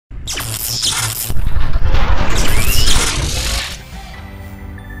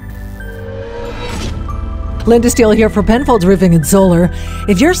Linda Steele here for Penfolds Roofing and Solar.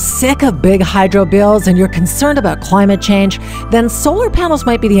 If you're sick of big hydro bills and you're concerned about climate change, then solar panels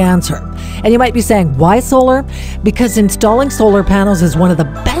might be the answer. And you might be saying, why solar? Because installing solar panels is one of the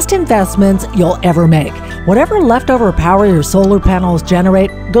best investments you'll ever make. Whatever leftover power your solar panels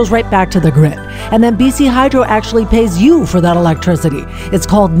generate goes right back to the grid. And then BC Hydro actually pays you for that electricity. It's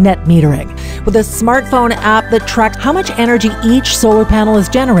called net metering, with a smartphone app that tracks how much energy each solar panel is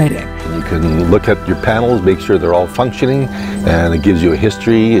generating. You can look at your panels, make sure they're all functioning, and it gives you a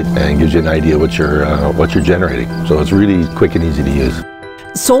history and gives you an idea what you're generating. So it's really quick and easy to use.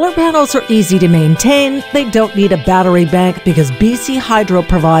 Solar panels are easy to maintain. They don't need a battery bank because BC Hydro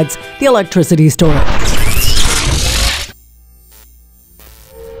provides the electricity storage.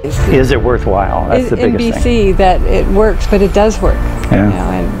 Is it worthwhile? That's the biggest thing. In BC, that it works, but it does work. Yeah. You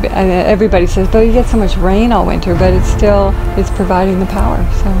know, and everybody says, "But you get so much rain all winter," but it's providing the power,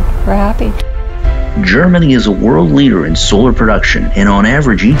 so we're happy. Germany is a world leader in solar production, and on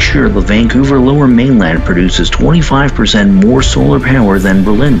average each year the Vancouver Lower Mainland produces 25% more solar power than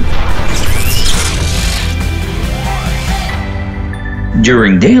Berlin.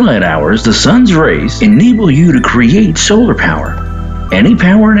 During daylight hours, the sun's rays enable you to create solar power. Any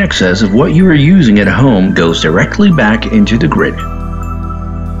power in excess of what you are using at home goes directly back into the grid.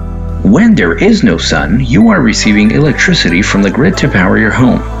 When there is no sun, you are receiving electricity from the grid to power your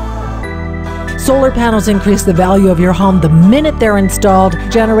home. Solar panels increase the value of your home the minute they're installed,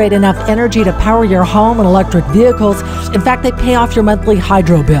 generate enough energy to power your home and electric vehicles. In fact, they pay off your monthly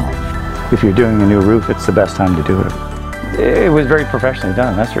hydro bill. If you're doing a new roof, it's the best time to do it. It was very professionally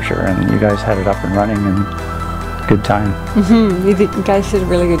done, that's for sure, and you guys had it up and running and good time. You guys did a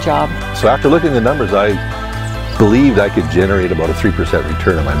really good job. So after looking at the numbers, I believed I could generate about a 3%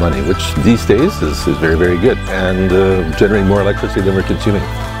 return on my money, which these days is very, very good, and generating more electricity than we're consuming.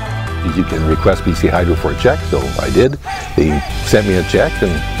 You can request BC Hydro for a check, so I did. They sent me a check,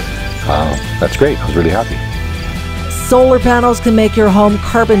 and that's great. I was really happy. Solar panels can make your home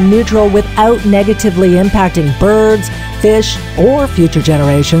carbon neutral without negatively impacting birds, fish, or future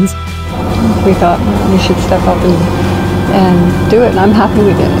generations. We thought we should step up and do it, and I'm happy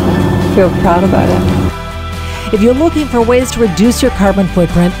we did it. I feel proud about it. If you're looking for ways to reduce your carbon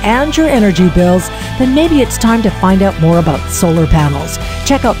footprint and your energy bills, then maybe it's time to find out more about solar panels.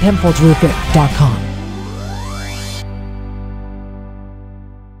 Check out penfoldsroofing.com.